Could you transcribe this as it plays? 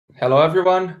Hello,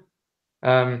 everyone.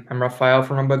 I'm Rafael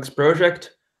from Bugs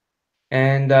Project,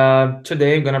 and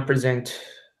today I'm gonna present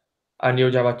a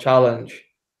new Java challenge.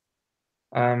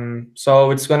 So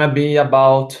it's gonna be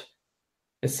about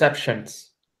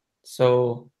exceptions.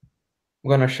 So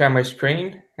I'm gonna share my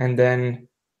screen, and then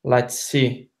let's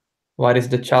see what is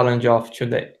the challenge of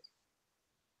today.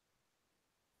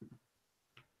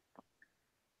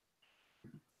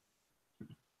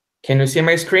 Can you see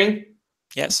my screen?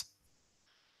 Yes.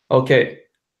 Okay.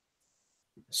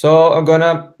 So I'm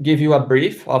gonna give you a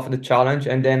brief of the challenge,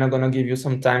 and then I'm gonna give you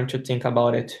some time to think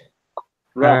about it.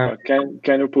 Rafa,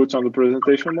 can you put on the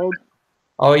presentation mode?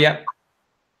 Oh yeah.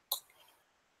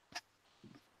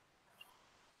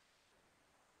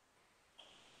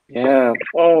 Yeah.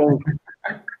 Oh,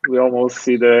 we almost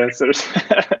see the answers.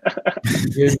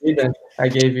 You didn't. I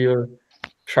gave you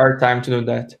short time to do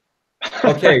that.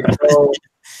 Okay, so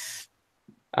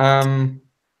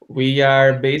we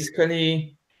are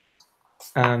basically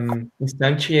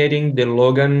instantiating the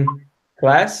Logan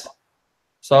class.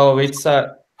 So it's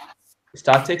a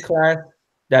static class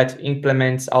that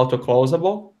implements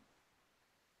AutoCloseable,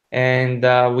 and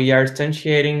we are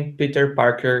instantiating Peter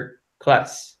Parker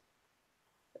class.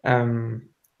 And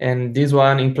this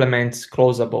one implements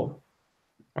Closeable.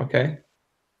 Okay.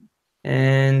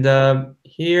 And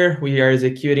here we are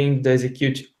executing the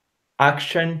execute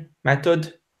action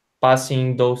method,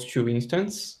 passing those two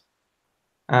instances.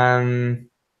 And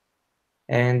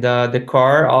the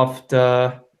core of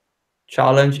the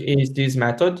challenge is this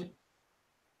method.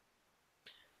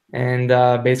 And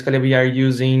basically, we are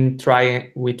using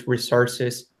try with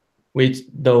resources with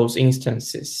those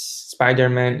instances,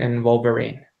 Spider-Man and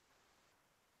Wolverine.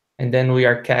 And then we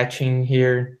are catching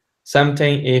here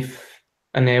something if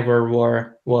an error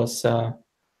was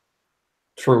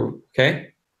true, okay?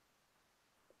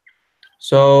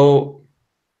 So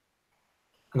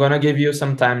I'm gonna give you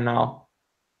some time now.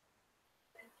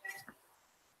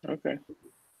 Okay.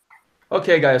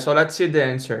 Okay, guys, so let's see the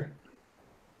answer.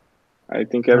 I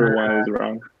think everyone is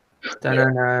wrong.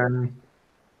 Ta-da-da.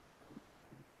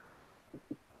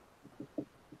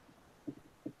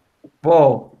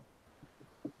 Whoa.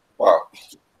 Wow.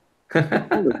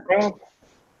 Holy crap.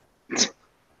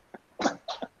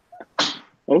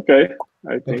 Okay.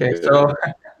 I think Okay, so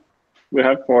we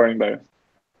have 4 in there.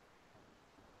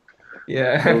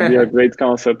 yeah. It will be a great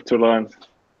concept to learn.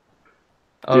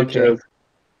 Okay. Teachers.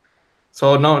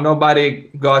 So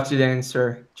nobody got the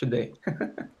answer today.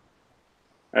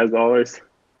 As always.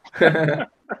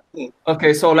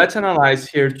 Okay, so let's analyze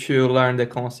here to learn the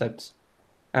concepts.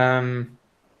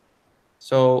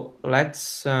 So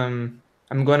let's I'm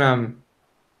gonna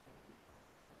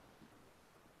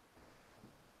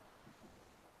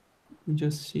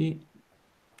just see.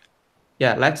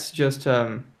 Yeah, let's just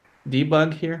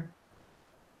debug here.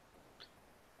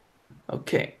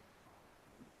 Okay.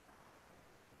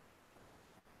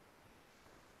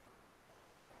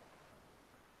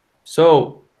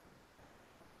 So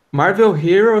Marvel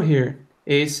Hero here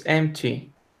is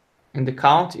empty, and the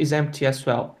count is empty as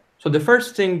well. So the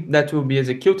first thing that will be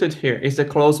executed here is the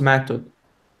close method.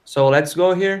 So let's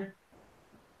go here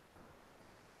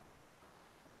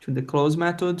to the close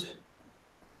method.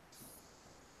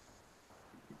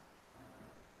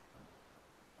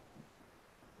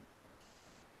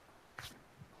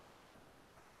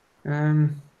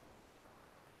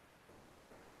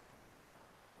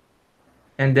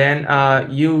 And then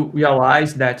you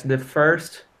realize that the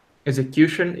first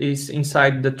execution is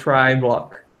inside the try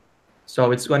block.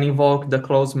 So it's going to invoke the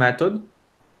close method.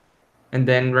 And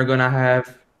then we're going to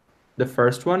have the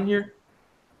first one here,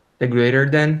 the greater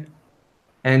than.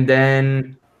 And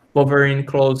then Wolverine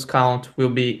close count will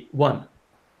be 1.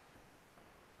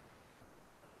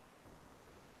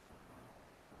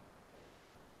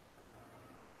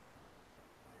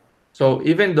 So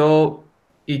even though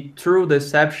it threw the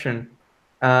exception,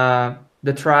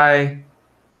 the try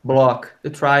block, the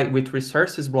try with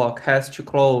resources block has to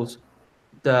close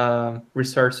the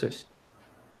resources.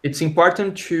 It's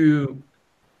important to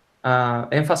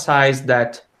emphasize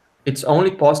that it's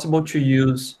only possible to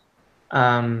use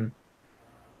an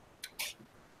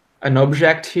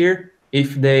object here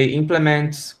if they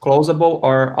implement closable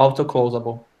or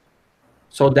auto-closable,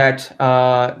 so that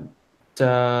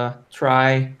the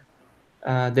try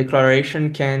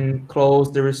declaration can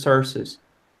close the resources.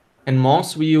 And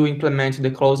once you implement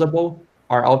the closable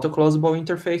or auto-closable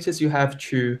interfaces, you have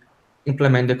to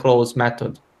implement the close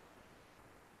method.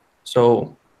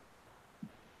 So,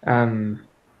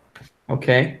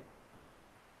 okay.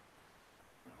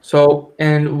 So,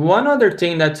 and one other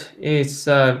thing that is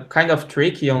kind of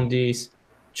tricky on this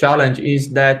challenge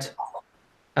is that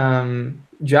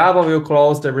Java will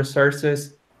close the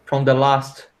resources from the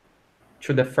last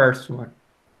to the first one.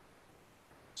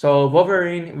 So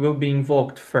Wolverine will be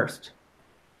invoked first,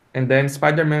 and then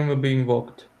Spider-Man will be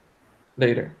invoked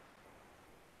later.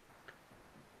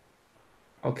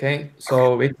 Okay,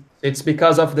 so it's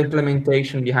because of the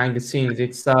implementation behind the scenes.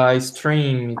 It's a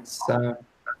stream. So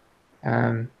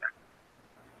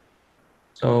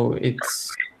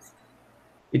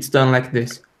it's done like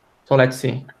this. So let's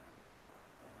see.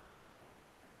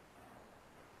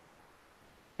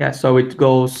 Yeah, so it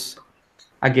goes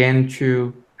again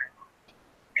to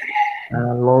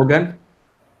Logan,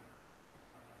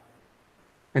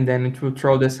 and then it will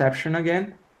throw deception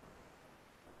again,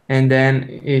 and then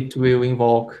it will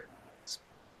invoke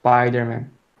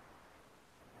Spider-Man.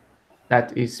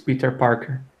 That is Peter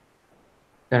Parker.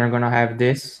 Then we're gonna have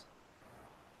this.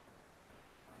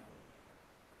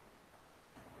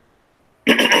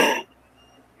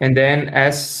 And then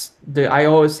as the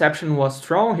IO exception was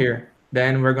thrown here,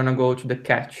 then we're gonna go to the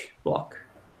catch block.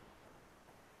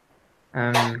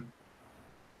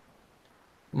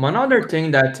 One other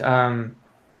thing that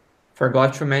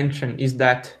forgot to mention is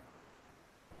that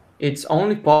it's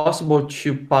only possible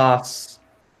to pass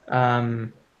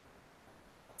an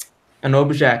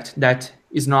object that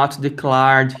is not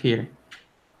declared here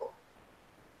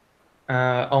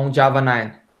on Java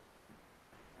 9.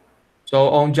 So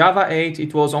on Java 8,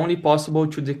 it was only possible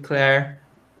to declare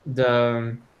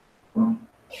the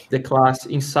class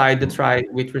inside the try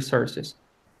with resources.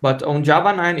 But on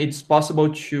Java 9, it's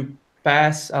possible to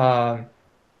pass a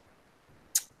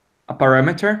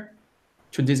parameter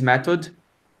to this method,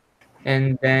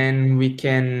 and then we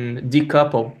can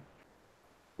decouple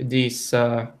this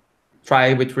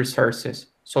try with resources.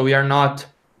 So we are not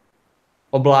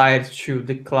obliged to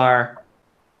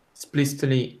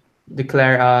explicitly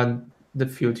declare the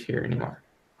field here anymore.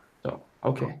 So,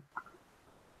 okay.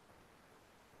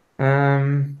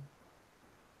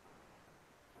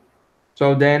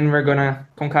 So then we're gonna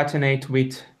concatenate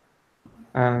with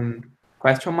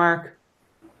question mark,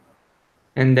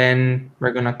 and then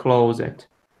we're gonna close it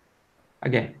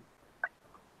again.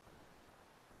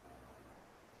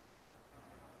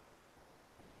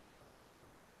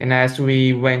 And as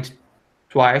we went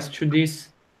twice to this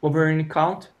Wolverine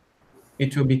count,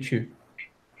 it will be 2.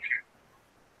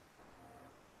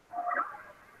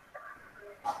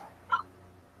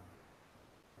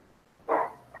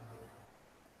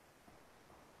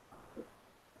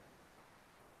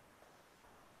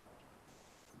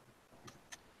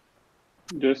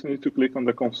 Just need to click on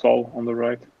the console on the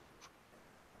right.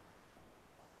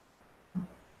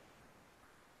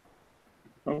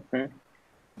 Okay.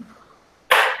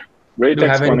 Great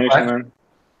explanation, man.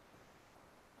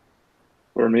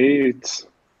 For me, it's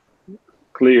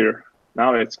clear.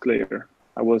 Now it's clear.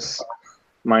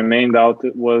 My main doubt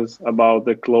was about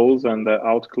the close and the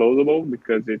AutoCloseable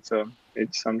because it's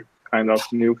some kind of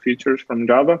new features from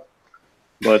Java.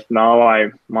 But now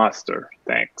I master.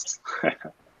 Thanks.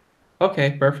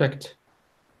 Okay, perfect.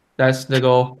 That's the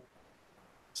goal.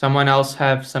 Someone else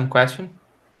have some question?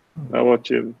 How about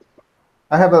you?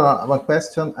 I have one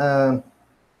question.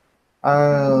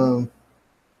 I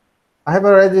have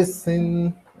already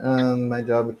seen my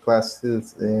job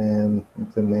classes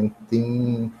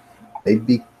implementing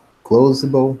maybe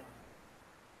Closeable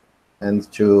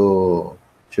and to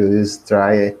use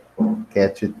try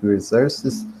catch it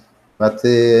resources, but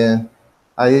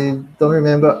I don't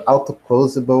remember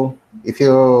AutoCloseable. If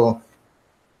you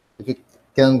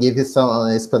can give us some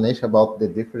explanation about the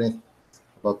difference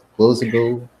about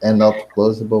Closeable and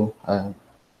AutoCloseable,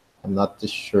 I'm not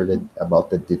sure about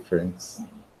the difference.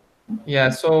 Yeah,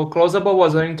 so Closeable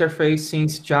was an interface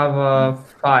since Java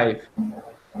 5.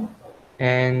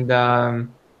 And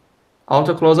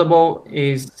AutoCloseable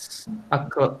is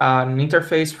an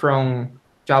interface from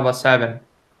Java 7.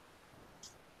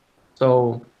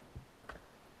 So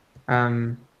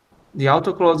the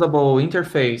AutoCloseable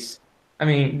interface, I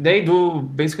mean, they do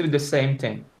basically the same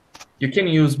thing. You can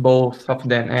use both of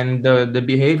them, and the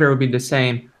behavior will be the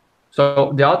same.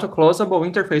 So the AutoCloseable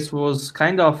interface was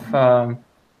kind of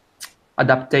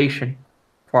adaptation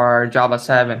for Java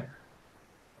 7.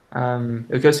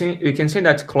 You can see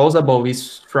that Closeable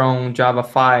is from Java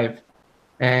 5,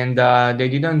 and they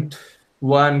didn't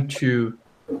want to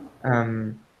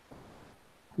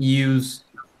use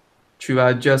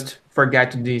to just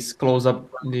forget this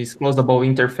closeable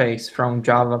interface from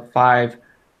Java 5,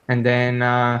 and then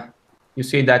you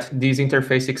see that this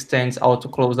interface extends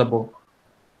AutoCloseable.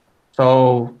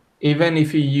 So even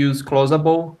if you use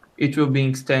Closeable, it will be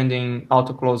extending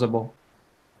AutoCloseable.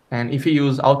 And if you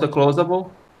use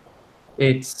AutoCloseable,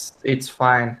 it's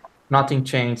fine. nothing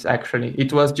changed actually.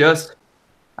 It was just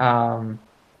an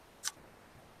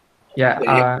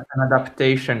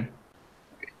adaptation.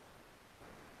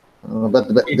 But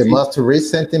the most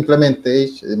recent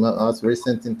implementation, the most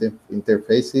recent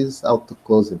interface is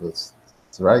AutoCloseables,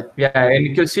 right? Yeah, and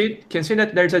you can see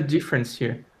that there's a difference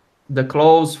here. The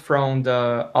close from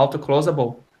the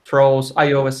AutoCloseable throws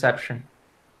IO exception.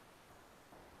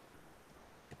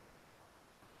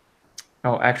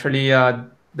 Oh, actually,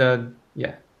 and the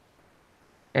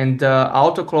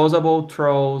AutoCloseable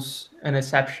throws an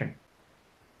exception.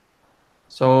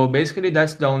 So basically,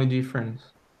 that's the only difference.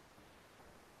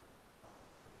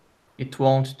 It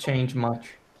won't change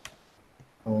much.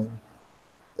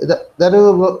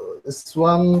 That is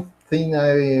one thing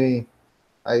I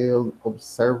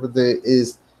observed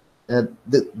is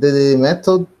the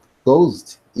method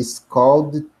closed is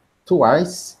called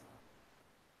twice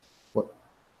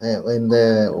when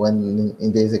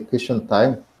in the execution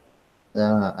time. I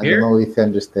don't Here? know if you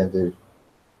understand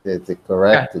the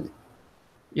correctly.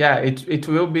 Yeah, it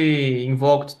will be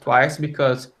invoked twice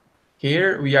because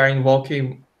here we are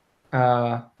invoking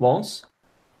once,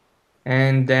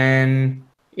 and then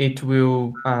it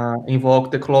will invoke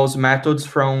the close methods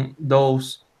from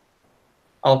those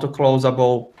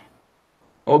auto-closable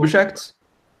objects.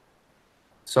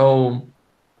 So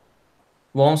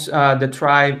once the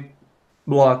try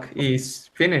block is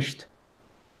finished,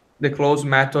 the close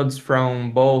methods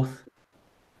from both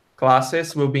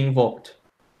classes will be invoked.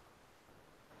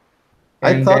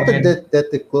 I And thought then,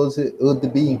 that the close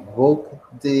would be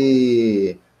invoked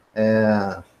the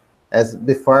as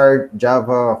before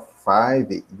Java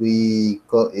 5 we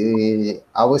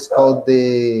always call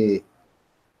the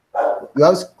we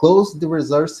always close the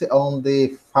resource on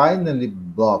the finally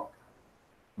block,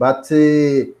 but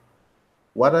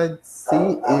what I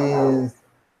see is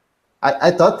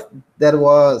I thought there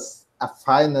was a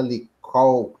finally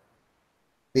call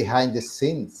behind the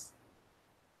scenes,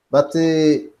 but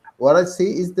what I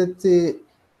see is that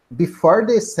before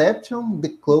the exception,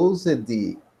 the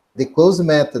close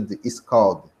method is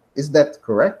called. Is that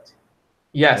correct?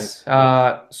 yes,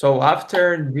 so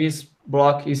after this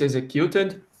block is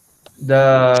executed,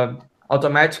 the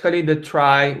automatically the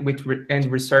try with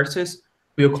end resources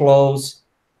will close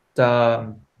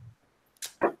the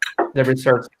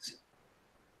resources,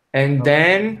 and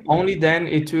then only then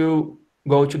it will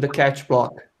go to the catch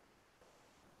block.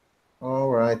 All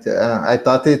right. I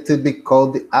thought it would be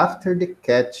called after the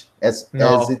catch, as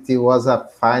No, it was a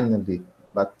finally,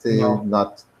 but no.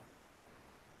 not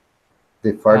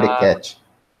before the catch.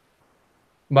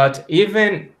 But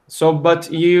even so,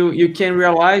 but you can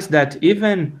realize that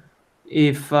even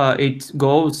if it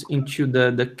goes into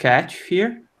the catch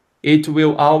here, it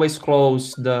will always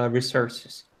close the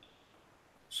resources.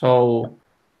 So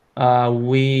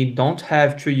we don't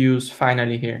have to use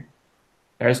finally here.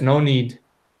 There's no need,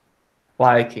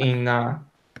 like in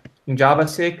Java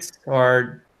 6,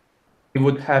 or you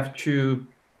would have to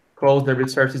close the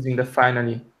resources in the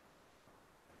finally.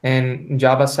 And in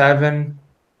Java 7,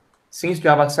 since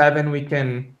Java 7, we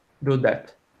can do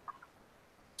that.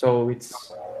 So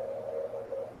it's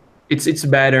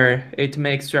better. It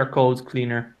makes your code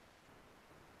cleaner.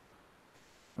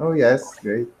 Oh yes,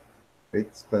 great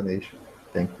explanation.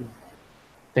 Thank you.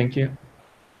 Thank you.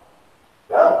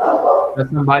 Does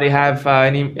somebody have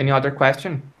any other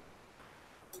question?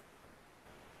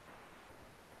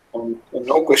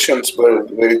 No questions, but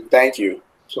very thank you.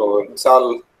 So it's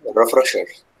all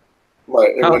refreshers. But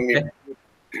when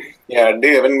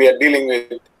Okay. when we are dealing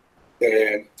with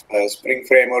Spring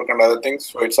framework and other things,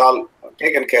 so it's all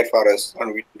taken care for us,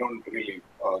 and we don't really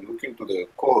look into the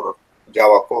core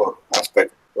Java core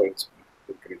aspect. So it's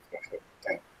a great refresher.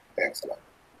 Thanks a lot.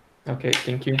 Okay,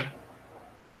 thank you.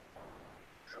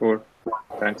 Sure.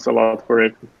 Thanks a lot for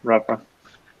it, Rafa.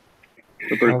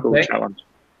 Super cool Okay. challenge.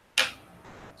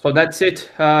 So that's it.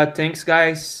 Thanks,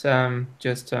 guys.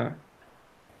 Just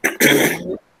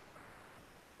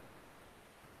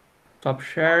stop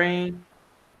sharing.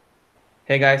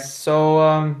 Hey, guys.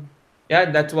 So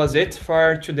yeah, that was it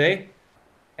for today,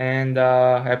 and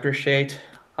I appreciate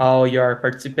all your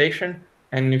participation.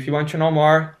 And if you want to know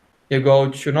more, you go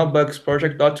to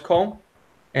nobugsproject.com,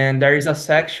 and there is a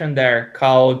section there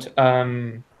called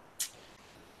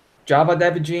Java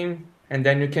Dev Gym, and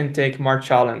then you can take more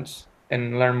challenge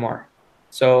and learn more.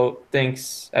 So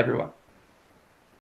thanks, everyone.